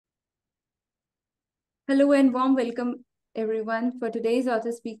Hello and warm welcome everyone for today's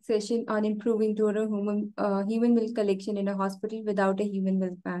author speak session on improving donor human milk collection in a hospital without a human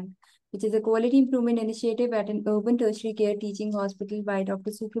milk bank, which is a quality improvement initiative at an urban tertiary care teaching hospital by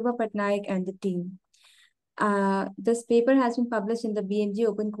Dr. Suprabha Patnaik and the team. This paper has been published in the BMG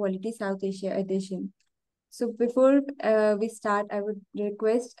Open Quality South Asia edition. So before we start, I would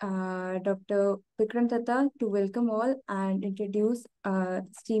request Dr. Vikram Tata to welcome all and introduce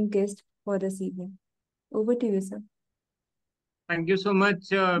esteemed guest for this evening. Over to you, sir. Thank you so much,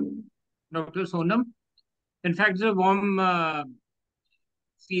 Dr. Sonam. In fact, it's a warm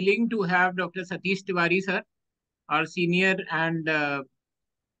feeling to have Dr. Satish Tiwari, sir, our senior and a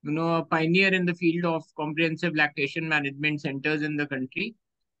pioneer in the field of comprehensive lactation management centers in the country,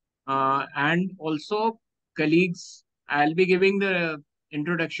 and also colleagues. I'll be giving the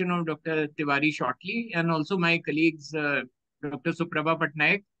introduction of Dr. Tiwari shortly, and also my colleagues, Dr. Suprabha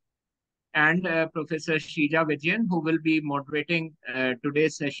Patnaik and Professor Shrija Vijayan, who will be moderating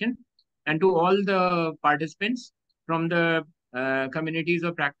today's session, and to all the participants from the communities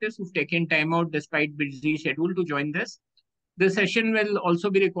of practice who've taken time out despite busy schedule to join this. The session will also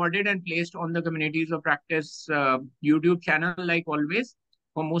be recorded and placed on the Communities of Practice YouTube channel, like always,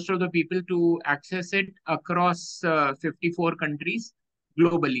 for most of the people to access it across 54 countries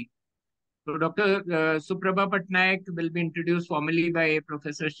globally. So Dr. Suprabha Patnaik will be introduced formally by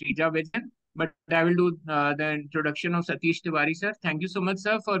Professor Shrija Vijayan, but I will do the introduction of Satish Tiwari, sir. Thank you so much,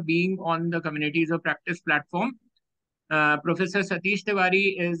 sir, for being on the Communities of Practice platform. Professor Satish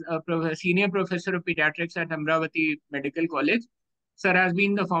Tiwari is a senior professor of pediatrics at Amravati Medical College. Sir has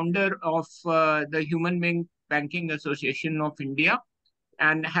been the founder of the Human Milk Banking Association of India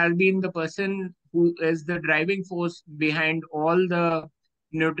and has been the person who is the driving force behind all the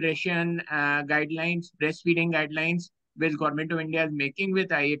nutrition guidelines, breastfeeding guidelines, which Government of India is making with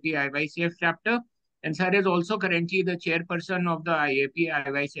IAP IYCF chapter. And sir is also currently the chairperson of the IAP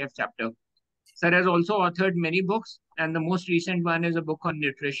IYCF chapter. Sir has also authored many books, and the most recent one is a book on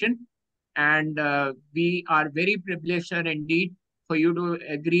nutrition. And we are very privileged, sir, indeed, for you to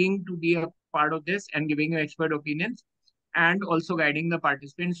agreeing to be a part of this and giving your expert opinions, and also guiding the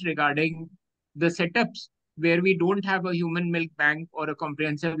participants regarding the setups where we don't have a human milk bank or a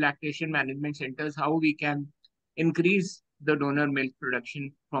comprehensive lactation management centers, how we can increase the donor milk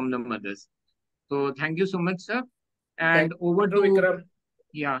production from the mothers. So thank you so much, sir. And over to Vikram.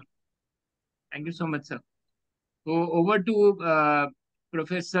 Yeah. Thank you so much, sir. So over to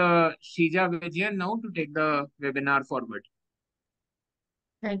Professor Shrija Vijayan now to take the webinar forward.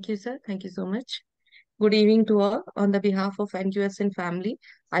 Thank you, sir. Thank you so much. Good evening to all. On the behalf of NQS and family,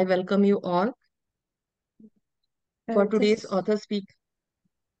 I welcome you all for today's author speak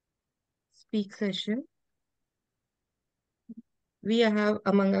session. We have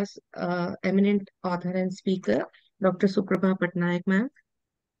among us eminent author and speaker, Dr. Suprabha Patnaik, ma'am.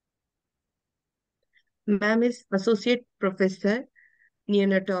 Ma'am is Associate Professor,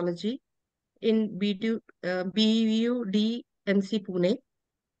 Neonatology in BUD MC Pune,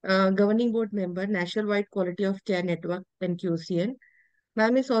 Governing Board Member, Nationwide Quality of Care Network, NQCN.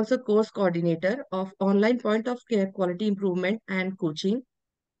 Ma'am is also course coordinator of Online Point of Care Quality Improvement and Coaching.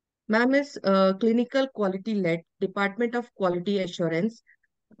 Ma'am is Clinical Quality Led, Department of Quality Assurance,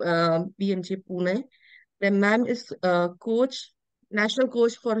 BMG Pune. Then ma'am is coach, national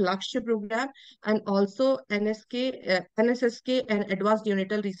coach for Lakshya program, and also NSSK and Advanced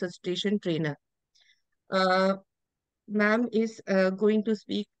Neonatal Resuscitation trainer. Ma'am is going to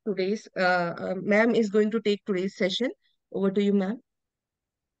speak today's, ma'am is going to take today's session. Over to you, ma'am.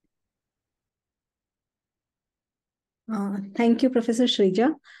 Thank you, Professor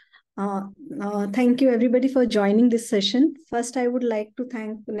Shrija. Thank you everybody for joining this session. First, I would like to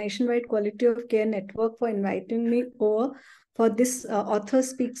thank the Nationwide Quality of Care Network for inviting me over for this author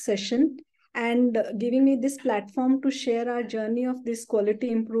speak session and giving me this platform to share our journey of this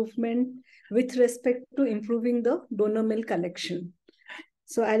quality improvement with respect to improving the donor milk collection.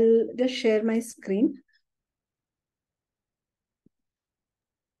 So I'll just share my screen.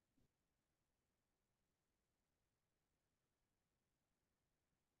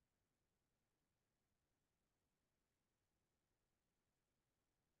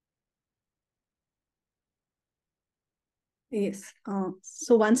 Yes.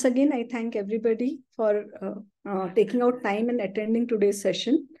 So once again, I thank everybody for taking out time and attending today's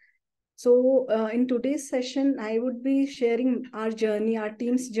session. So in today's session, I would be sharing our journey, our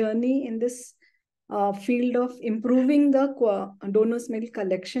team's journey in this field of improving the donors milk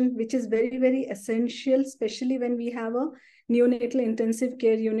collection, which is very, very essential, especially when we have a neonatal intensive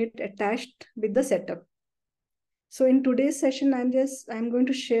care unit attached with the setup. So in today's session, I'm going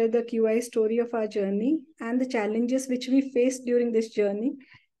to share the QI story of our journey and the challenges which we faced during this journey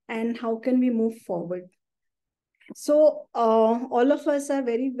and how can we move forward. So all of us are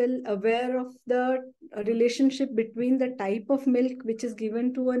very well aware of the relationship between the type of milk which is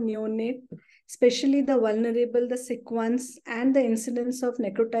given to a neonate, especially the vulnerable, the sick ones, and the incidence of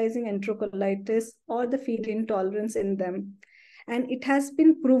necrotizing enterocolitis or the feed intolerance in them. And it has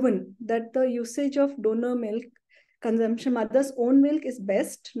been proven that the usage of donor milk consumption, mother's own milk is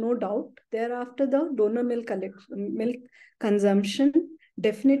best, no doubt. Thereafter, the donor milk consumption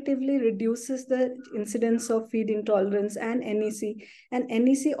definitively reduces the incidence of feed intolerance and NEC. And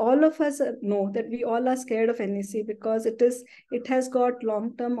NEC, all of us know that we all are scared of NEC because it has got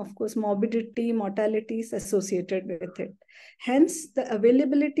long-term, of course, morbidity, mortalities associated with it. Hence, the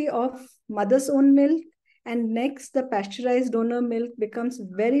availability of mother's own milk and next, the pasteurized donor milk becomes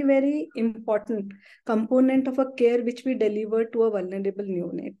very, very important component of a care which we deliver to a vulnerable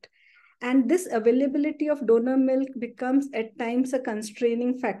neonate. And this availability of donor milk becomes at times a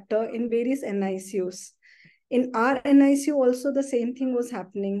constraining factor in various NICUs. In our NICU also the same thing was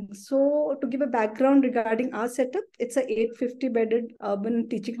happening. So to give a background regarding our setup, it's a 850-bedded urban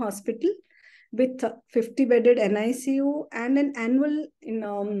teaching hospital with 50-bedded NICU and an annual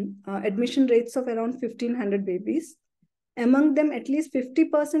admission rates of around 1,500 babies. Among them, at least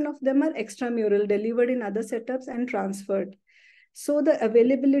 50% of them are extramural, delivered in other setups and transferred. So the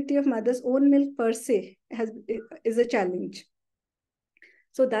availability of mother's own milk per se is a challenge.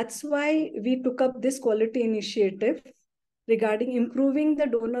 So that's why we took up this quality initiative regarding improving the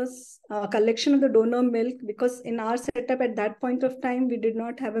donors collection of the donor milk, because in our setup at that point of time, we did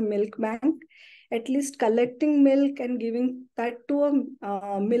not have a milk bank. At least collecting milk and giving that to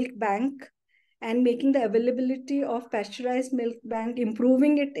a milk bank and making the availability of pasteurized milk bank,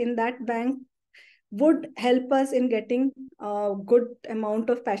 improving it in that bank would help us in getting a good amount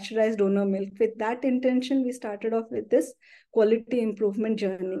of pasteurized donor milk. With that intention, we started off with this quality improvement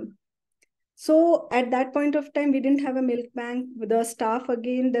journey. So at that point of time, we didn't have a milk bank. With the staff,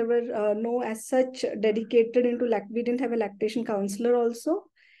 again, there were no as such dedicated into we didn't have a lactation counselor also.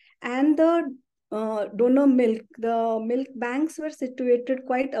 And the donor milk, the milk banks were situated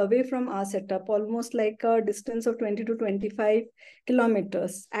quite away from our setup, almost like a distance of 20 to 25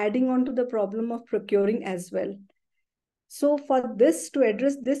 kilometers, adding on to the problem of procuring as well. So for this, to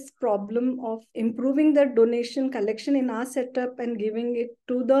address this problem of improving the donation collection in our setup and giving it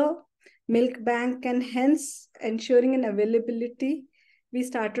to the milk bank and hence ensuring an availability, we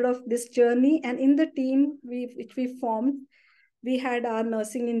started off this journey. And in the team which we formed, we had our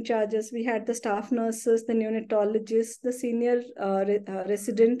nursing in charges, we had the staff nurses, the neonatologists, the senior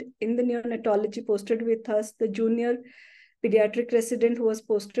resident in the neonatology posted with us, the junior pediatric resident who was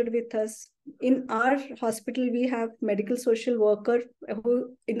posted with us. In our hospital, we have medical social worker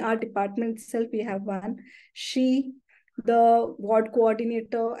who in our department itself, we have one. The ward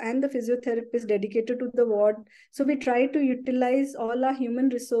coordinator and the physiotherapist dedicated to the ward. So we try to utilize all our human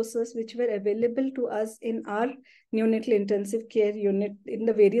resources which were available to us in our neonatal intensive care unit in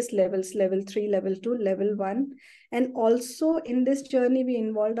the various levels, level 3, level 2, level 1. And also in this journey, we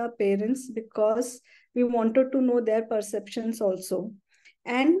involved our parents because we wanted to know their perceptions also.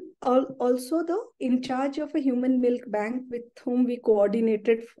 And also the in charge of a human milk bank with whom we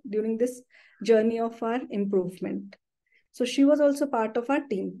coordinated during this journey of our improvement. So she was also part of our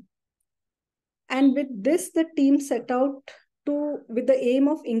team. And with this, the team set out with the aim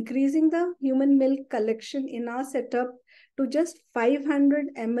of increasing the human milk collection in our setup to just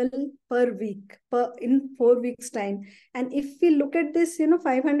 500 ml per week in 4 weeks time. And if we look at this,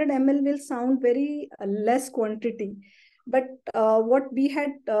 500 ml will sound very less quantity. But what we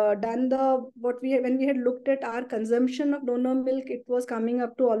had done, when we had looked at our consumption of donor milk, it was coming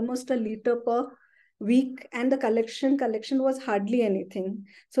up to almost a liter per week, and the collection was hardly anything.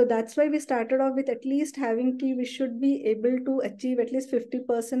 So that's why we started off with at least we should be able to achieve at least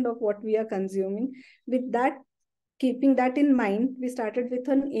 50% of what we are consuming. With that, keeping that in mind, we started with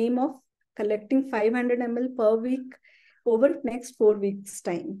an aim of collecting 500 ml per week over next 4 weeks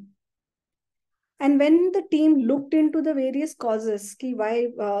time. And when the team looked into the various causes, why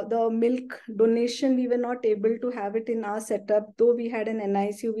the milk donation, we were not able to have it in our setup, though we had an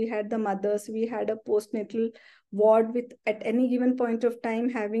NICU, we had the mothers, we had a postnatal ward with at any given point of time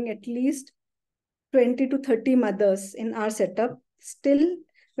having at least 20 to 30 mothers in our setup. Still,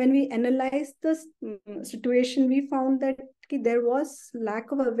 when we analyzed the situation, we found that there was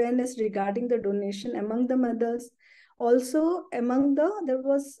lack of awareness regarding the donation among the mothers. Also, there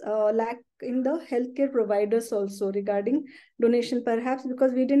was lack in the healthcare providers also regarding donation, perhaps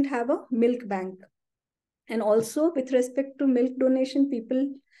because we didn't have a milk bank. And also with respect to milk donation,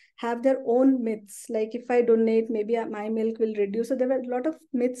 people have their own myths. Like if I donate, maybe my milk will reduce. So there were a lot of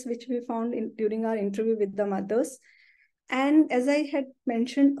myths which we found during our interview with the mothers. And as I had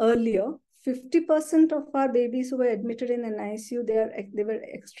mentioned earlier, 50% of our babies who were admitted in an ICU, they were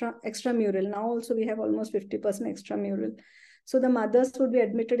extramural. Now also we have almost 50% extramural. So the mothers would be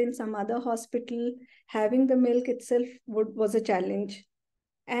admitted in some other hospital. Having the milk itself was a challenge.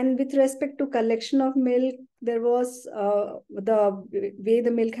 And with respect to collection of milk, there was the way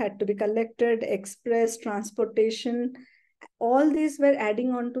the milk had to be collected, express, transportation. All these were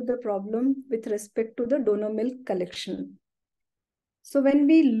adding on to the problem with respect to the donor milk collection. So when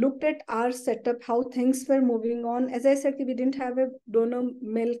we looked at our setup, how things were moving on, as I said, we didn't have a donor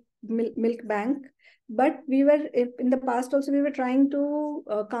milk bank, but we were in the past also we were trying to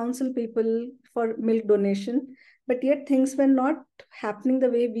counsel people for milk donation, but yet things were not happening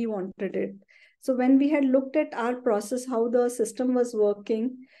the way we wanted it. So when we had looked at our process, how the system was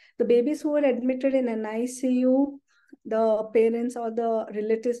working, the babies who were admitted in an ICU, the parents or the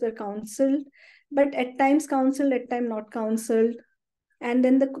relatives were counseled, but at times counseled, at times not counseled. And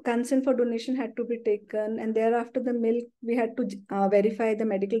then the consent for donation had to be taken, and thereafter the milk, we had to verify the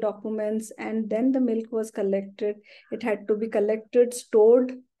medical documents, and then the milk was collected. It had to be collected,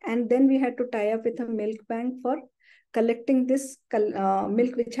 stored, and then we had to tie up with a milk bank for collecting this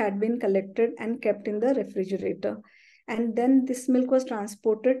milk which had been collected and kept in the refrigerator. And then this milk was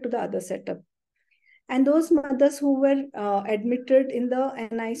transported to the other setup. And those mothers who were admitted in the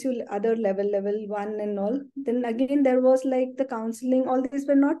NICU, other level 1 and all, then again, there was like the counseling, all these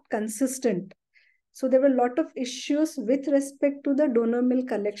were not consistent. So there were a lot of issues with respect to the donor milk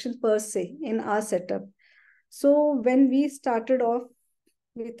collection per se in our setup. So when we started off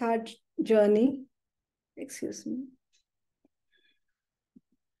with our journey, excuse me.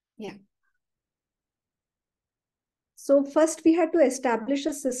 Yeah. So first we had to establish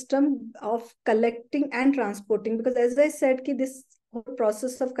a system of collecting and transporting, because as I said, this whole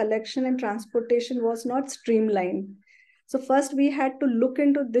process of collection and transportation was not streamlined. So first we had to look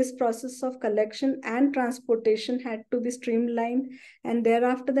into this process of collection and transportation had to be streamlined. And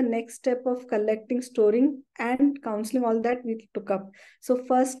thereafter the next step of collecting, storing and counseling, all that we took up. So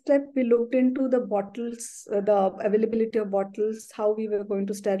first step, we looked into the bottles, the availability of bottles, how we were going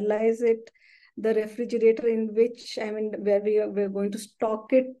to sterilize it, the refrigerator in which, where we were going to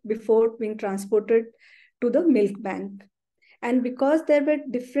stock it before being transported to the milk bank. And because there were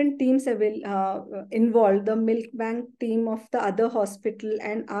different teams involved, the milk bank team of the other hospital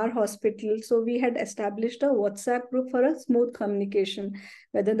and our hospital, so we had established a WhatsApp group for a smooth communication,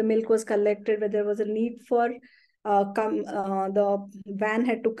 whether the milk was collected, whether there was a need for the van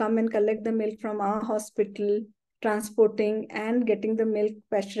had to come and collect the milk from our hospital, transporting and getting the milk,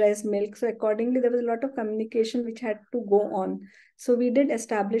 pasteurized milk. So accordingly, there was a lot of communication which had to go on. So we did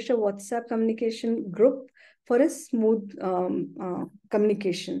establish a WhatsApp communication group for a smooth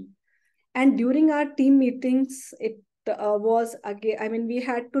communication. And during our team meetings, it was again, we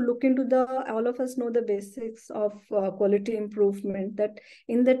had to look into all of us know the basics of quality improvement, that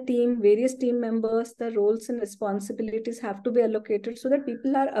in the team, various team members, the roles and responsibilities have to be allocated so that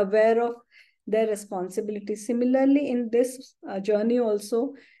people are aware of their responsibilities. Similarly, in this journey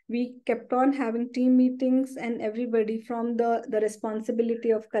also, we kept on having team meetings, and everybody from the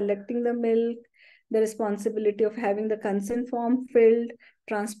responsibility of collecting the milk, the responsibility of having the consent form filled,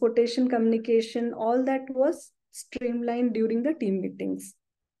 transportation, communication, all that was streamlined during the team meetings.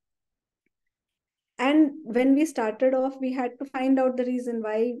 And when we started off, we had to find out the reason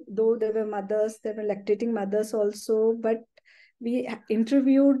why, though there were mothers, there were lactating mothers also, but we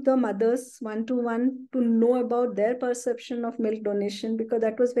interviewed the mothers one-to-one to know about their perception of milk donation, because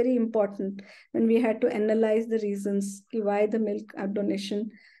that was very important when we had to analyze the reasons why the milk donation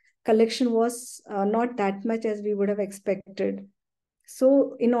collection was not that much as we would have expected.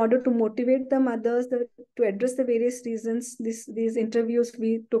 So in order to motivate the mothers to address the various reasons, these interviews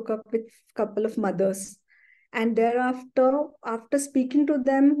we took up with a couple of mothers. And thereafter, after speaking to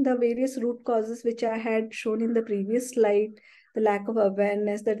them, the various root causes which I had shown in the previous slide, the lack of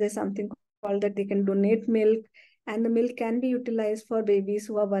awareness that there's something called that they can donate milk, and the milk can be utilized for babies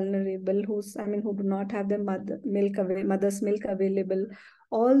who are vulnerable, who do not have their mother's milk available.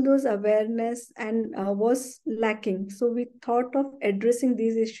 All those awareness and was lacking. So we thought of addressing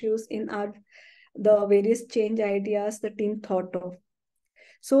these issues in the various change ideas the team thought of.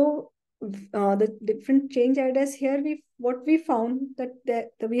 So the different change ideas here, what we found that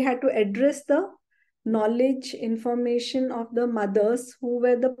we had to address the knowledge, information of the mothers who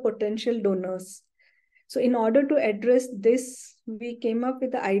were the potential donors. So in order to address this, we came up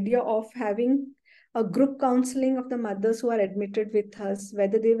with the idea of having a group counseling of the mothers who are admitted with us,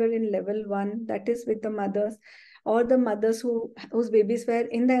 whether they were in level 1, that is with the mothers, or the mothers whose babies were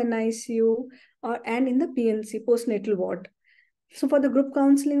in the NICU and in the PNC, postnatal ward. So for the group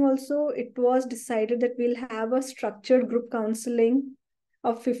counseling also, it was decided that we'll have a structured group counseling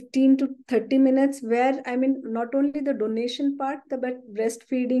of 15 to 30 minutes, where, I mean, not only the donation part, but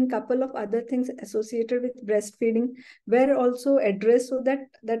breastfeeding, couple of other things associated with breastfeeding were also addressed, so that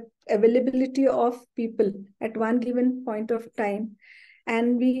availability of people at one given point of time.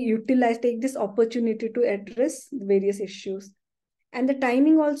 And we take this opportunity to address various issues. And the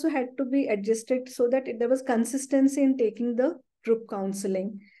timing also had to be adjusted so that there was consistency in taking the group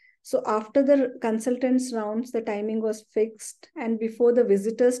counseling. So after the consultants rounds, the timing was fixed, and before the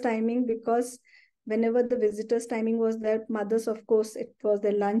visitors timing, because whenever the visitors timing was there, mothers, of course, it was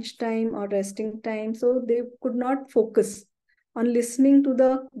their lunch time or resting time, so they could not focus on listening to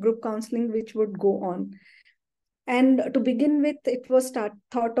the group counseling which would go on. And to begin with, it was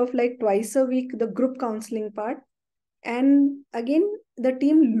thought of like twice a week, the group counseling part. And again, the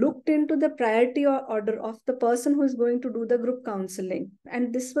team looked into the priority or order of the person who is going to do the group counseling.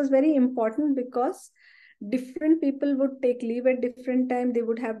 And this was very important because different people would take leave at different time. They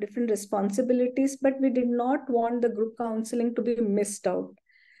would have different responsibilities, but we did not want the group counseling to be missed out.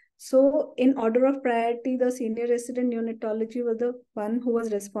 So in order of priority, the senior resident neonatology was the one who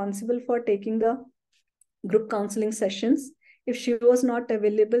was responsible for taking the group counseling sessions. If she was not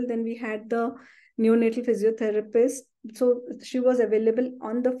available, then we had the neonatal physiotherapist. So she was available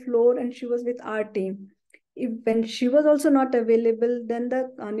on the floor and she was with our team. When she was also not available, then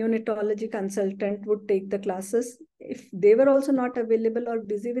the neonatology consultant would take the classes. If they were also not available or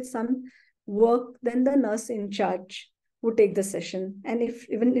busy with some work, then the nurse in charge would take the session. And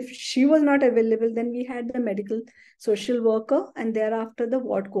even if she was not available, then we had the medical social worker and thereafter the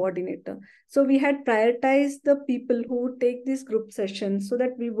ward coordinator. So we had prioritized the people who would take these group sessions so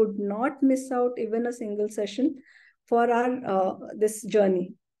that we would not miss out even a single session for our this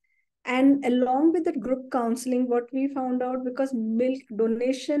journey. And along with the group counseling, what we found out, because milk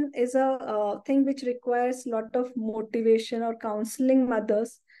donation is a thing which requires a lot of motivation or counseling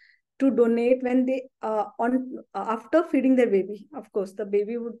mothers to donate when they after feeding their baby. Of course, the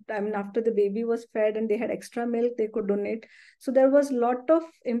baby would, I mean, after the baby was fed and they had extra milk, they could donate. So there was a lot of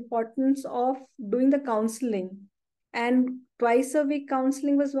importance of doing the counseling. And twice a week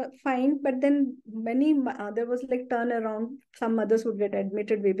counseling was fine, but then there was like turnaround. Some mothers would get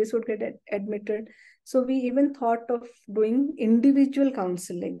admitted, babies would get admitted. So we even thought of doing individual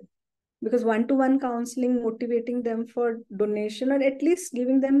counseling, because one-to-one counseling, motivating them for donation, or at least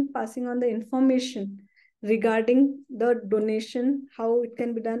giving them, passing on the information regarding the donation, how it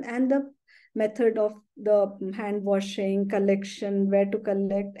can be done, and the method of the hand washing, collection, where to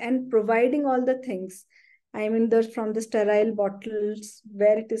collect, and providing all the things. I mean, from the sterile bottles,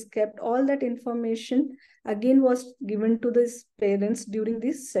 where it is kept, all that information again was given to these parents during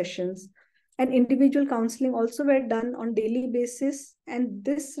these sessions. And individual counseling also were done on daily basis, and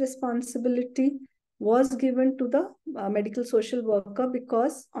this responsibility was given to the medical social worker,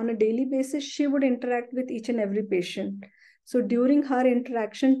 because on a daily basis she would interact with each and every patient. So during her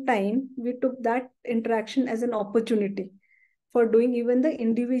interaction time, we took that interaction as an opportunity for doing even the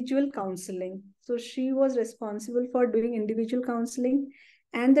individual counseling. So she was responsible for doing individual counseling,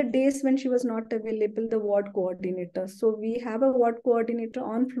 and the days when she was not available, the ward coordinator. So we have a ward coordinator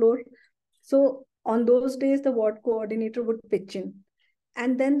on floor. So on those days, the ward coordinator would pitch in.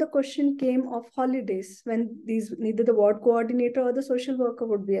 And then the question came of holidays, when neither the ward coordinator or the social worker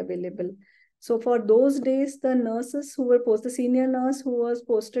would be available. So for those days, the nurses who were the senior nurse who was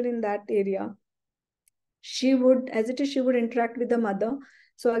posted in that area, she would interact with the mother.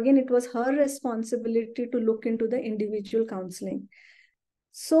 So again, it was her responsibility to look into the individual counseling.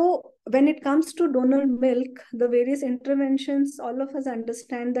 So when it comes to donor milk, the various interventions, all of us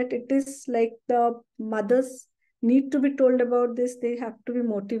understand that it is like the mothers need to be told about this. They have to be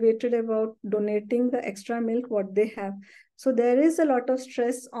motivated about donating the extra milk what they have. So there is a lot of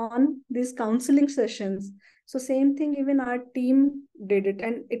stress on these counseling sessions. So same thing, even our team did it.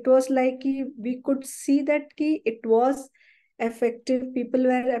 And it was like we could see that it was effective. People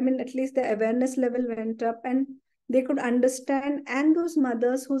were, I mean, at least the awareness level went up, and they could understand. And those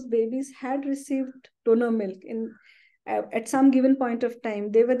mothers whose babies had received donor milk at some given point of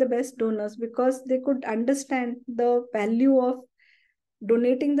time, they were the best donors, because they could understand the value of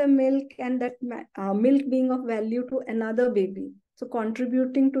donating the milk, and that milk being of value to another baby, so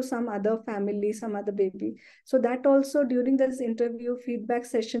contributing to some other family, some other baby. So that also, during this interview feedback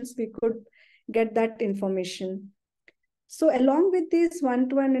sessions, we could get that information. So along with this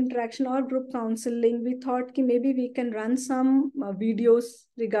one-to-one interaction or group counseling, we thought ki maybe we can run some videos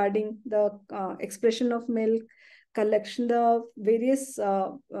regarding the expression of milk, collection, the various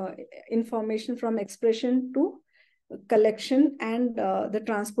information from expression to collection, and the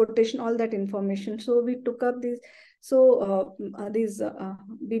transportation, all that information. So we took up these. So these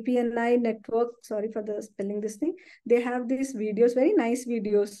BPNI network, sorry for the spelling this thing, they have these videos, very nice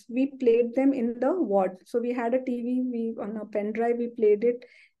videos. We played them in the ward. So we had a TV, we on a pen drive, we played it,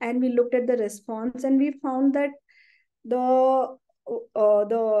 and we looked at the response, and we found that the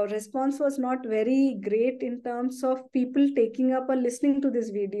response was not very great in terms of people taking up or listening to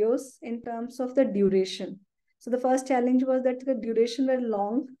these videos in terms of the duration. So the first challenge was that the duration were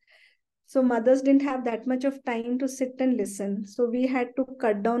long. So mothers didn't have that much of time to sit and listen. So we had to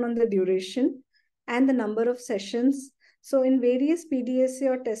cut down on the duration and the number of sessions. So in various PDSA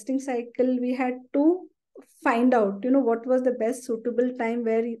or testing cycle, we had to find out, what was the best suitable time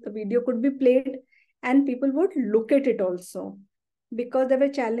where the video could be played and people would look at it also. Because there were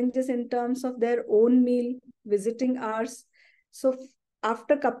challenges in terms of their own meal, visiting hours. So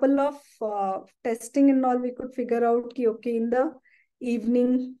after a couple of testing and all, we could figure out, okay, in the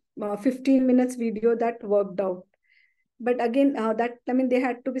evening, 15 minutes video that worked out. But again,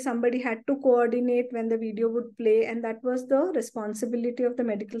 somebody had to coordinate when the video would play, and that was the responsibility of the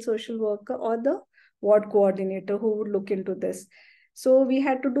medical social worker or the ward coordinator who would look into this. So we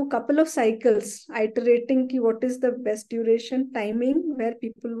had to do a couple of cycles, iterating what is the best duration, timing, where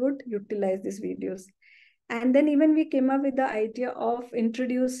people would utilize these videos. And then even we came up with the idea of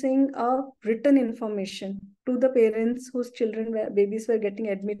introducing a written information to the parents whose babies were getting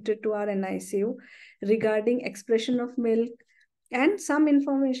admitted to our NICU regarding expression of milk, and some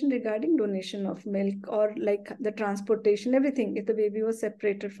information regarding donation of milk, or like the transportation, everything, if the baby was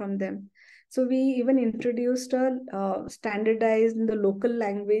separated from them. So we even introduced a standardized in the local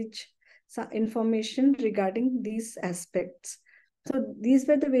language information regarding these aspects. So these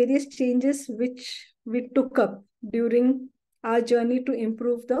were the various changes which we took up during our journey to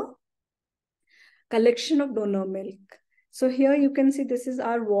improve the collection of donor milk. So here you can see this is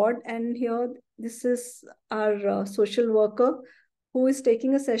our ward, and here this is our social worker who is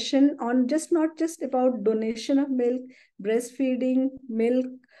taking a session on not just about donation of milk, breastfeeding, milk.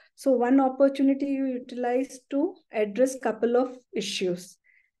 So one opportunity you utilize to address couple of issues.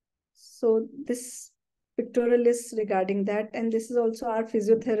 So this pictorial is regarding that, and this is also our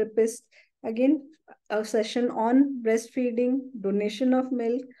physiotherapist. Again, a session on breastfeeding, donation of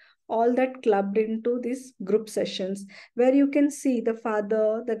milk, all that clubbed into these group sessions where you can see the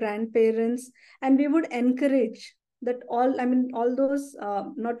father, the grandparents, and we would encourage that all those,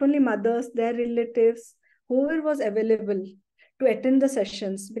 not only mothers, their relatives, whoever was available to attend the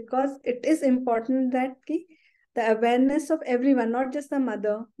sessions, because it is important that the awareness of everyone, not just the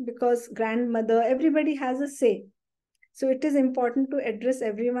mother, because grandmother, everybody has a say. So it is important to address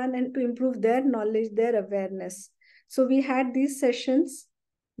everyone and to improve their knowledge, their awareness. So we had these sessions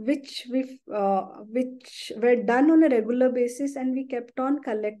which were done on a regular basis, and we kept on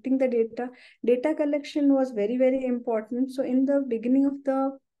collecting the data. Data collection was very, very important. So in the beginning of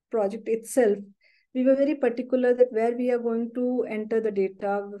the project itself, we were very particular that where we are going to enter the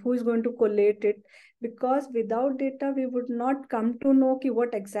data, who is going to collate it, because without data, we would not come to know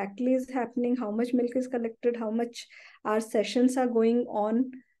what exactly is happening, how much milk is collected, how much our sessions are going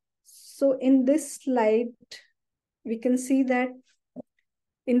on. So in this slide, we can see that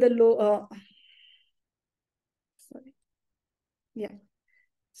in the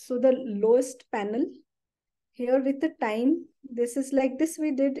so the lowest panel here with the time, this is like this.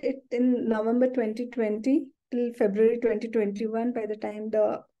 We did it in November 2020 till February 2021 by the time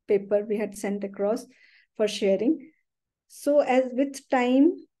the paper we had sent across for sharing. So as with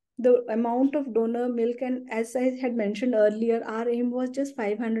time, the amount of donor milk, and as I had mentioned earlier, our aim was just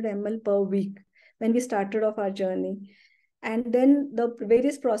 500 ml per week when we started off our journey. And then the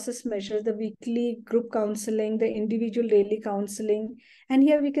various process measures, the weekly group counseling, the individual daily counseling. And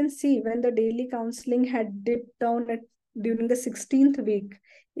here we can see when the daily counseling had dipped down during the 16th week,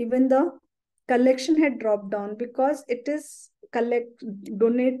 even the collection had dropped down, because it is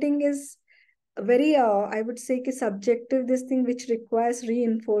donating is very, I would say, subjective, this thing which requires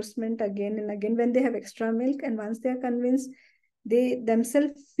reinforcement again and again when they have extra milk. And once they are convinced, they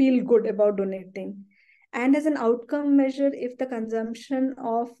themselves feel good about donating. And as an outcome measure, if the consumption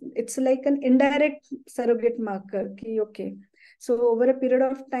of, it's like an indirect surrogate marker. Okay. So over a period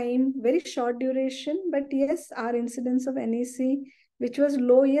of time, very short duration, but yes, our incidence of NEC, which was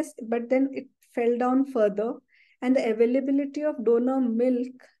low, yes, but then it fell down further. And the availability of donor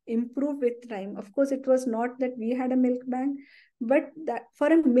milk improve with time. Of course, it was not that we had a milk bank, but that for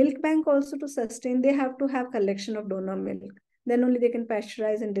a milk bank also to sustain, they have to have collection of donor milk. Then only they can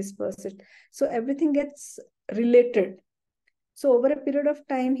pasteurize and disperse it. So everything gets related. So over a period of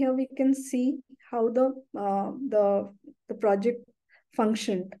time, here we can see how the project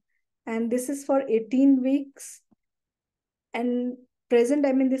functioned, and this is for 18 weeks. And present,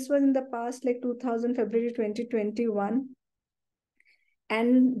 I mean, this was in the past, like 2000 February 2021.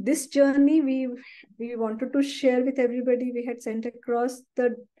 And this journey we wanted to share with everybody. We had sent across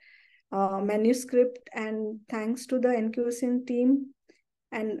the manuscript, and thanks to the NQCN team,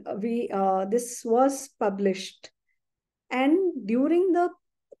 and this was published. And during the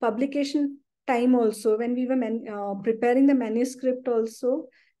publication time also, when we were preparing the manuscript also,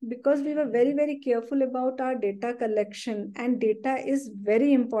 because we were very, very careful about our data collection, and data is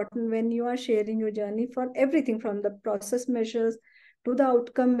very important when you are sharing your journey for everything from the process measures to the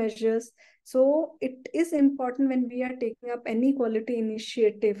outcome measures. So it is important when we are taking up any quality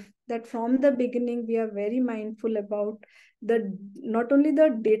initiative that from the beginning we are very mindful about not only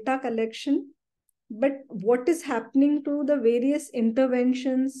the data collection, but what is happening to the various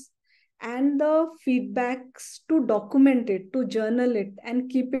interventions and the feedbacks, to document it, to journal it, and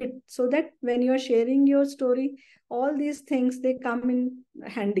keep it, so that when you are sharing your story, all these things, they come in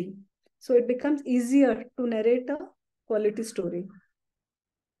handy. So it becomes easier to narrate a quality story.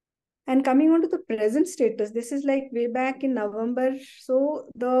 And coming on to the present status, this is like way back in November. So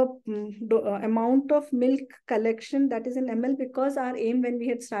the amount of milk collection, that is in ml, because our aim when we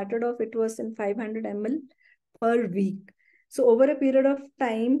had started off, it was in 500 ml per week. So over a period of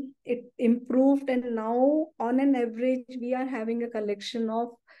time, it improved, and now on an average, we are having a collection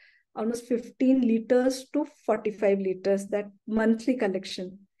of almost 15 liters to 45 liters, that monthly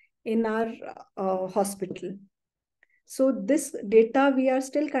collection in our hospital. So this data, we are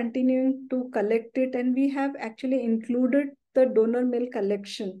still continuing to collect it, and we have actually included the donor milk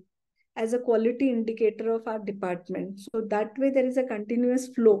collection as a quality indicator of our department. So that way there is a continuous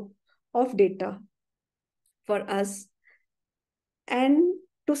flow of data for us. And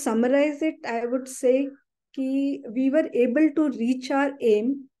to summarize it, I would say we were able to reach our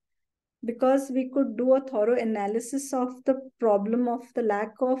aim because we could do a thorough analysis of the problem of the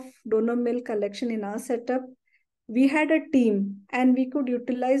lack of donor milk collection in our setup. We had a team and we could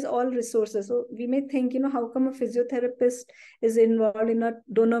utilize all resources. So we may think, how come a physiotherapist is involved in a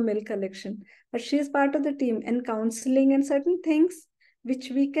donor milk collection? But she is part of the team, and counseling and certain things which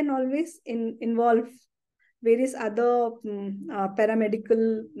we can always involve various other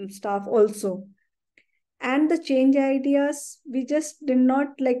paramedical staff also. And the change ideas, we just did not,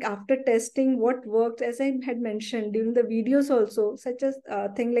 like, after testing what worked, as I had mentioned during the videos also, such as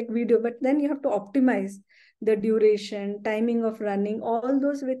thing like video, but then you have to optimize the duration, timing of running, all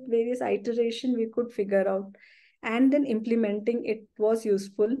those with various iteration we could figure out, and then implementing it was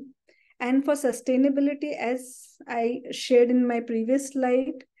useful. And for sustainability, as I shared in my previous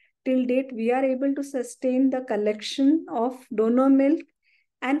slide, till date we are able to sustain the collection of donor milk.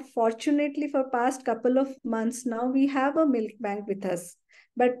 And fortunately, for past couple of months now, we have a milk bank with us.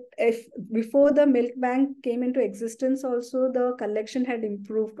 But if before the milk bank came into existence also, the collection had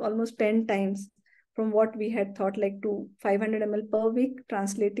improved almost 10 times from what we had thought, like to 500 ml per week,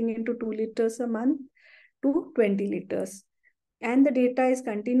 translating into 2 liters a month to 20 liters. And the data is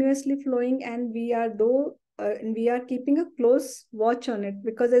continuously flowing, and we are keeping a close watch on it,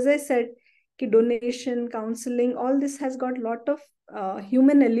 because as I said, donation, counseling, all this has got a lot of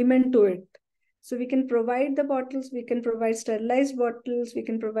human element to it. So we can provide the bottles, we can provide sterilized bottles, we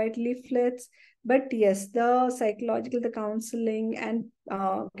can provide leaflets, but yes, the psychological, the counseling, and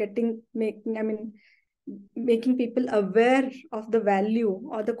making people aware of the value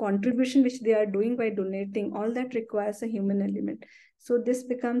or the contribution which they are doing by donating, all that requires a human element. So this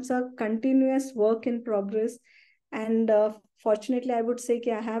becomes a continuous work in progress. And fortunately, I would say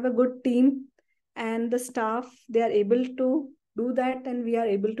I have a good team, and the staff, they are able to do that, and we are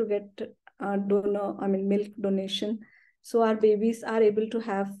able to get milk donation. So our babies are able to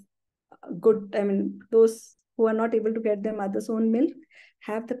have good, those who are not able to get their mother's own milk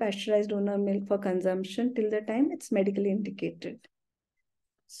have the pasteurized donor milk for consumption till the time it's medically indicated.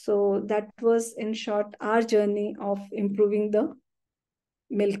 So that was, in short, our journey of improving the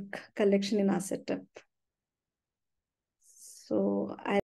milk collection in our setup. So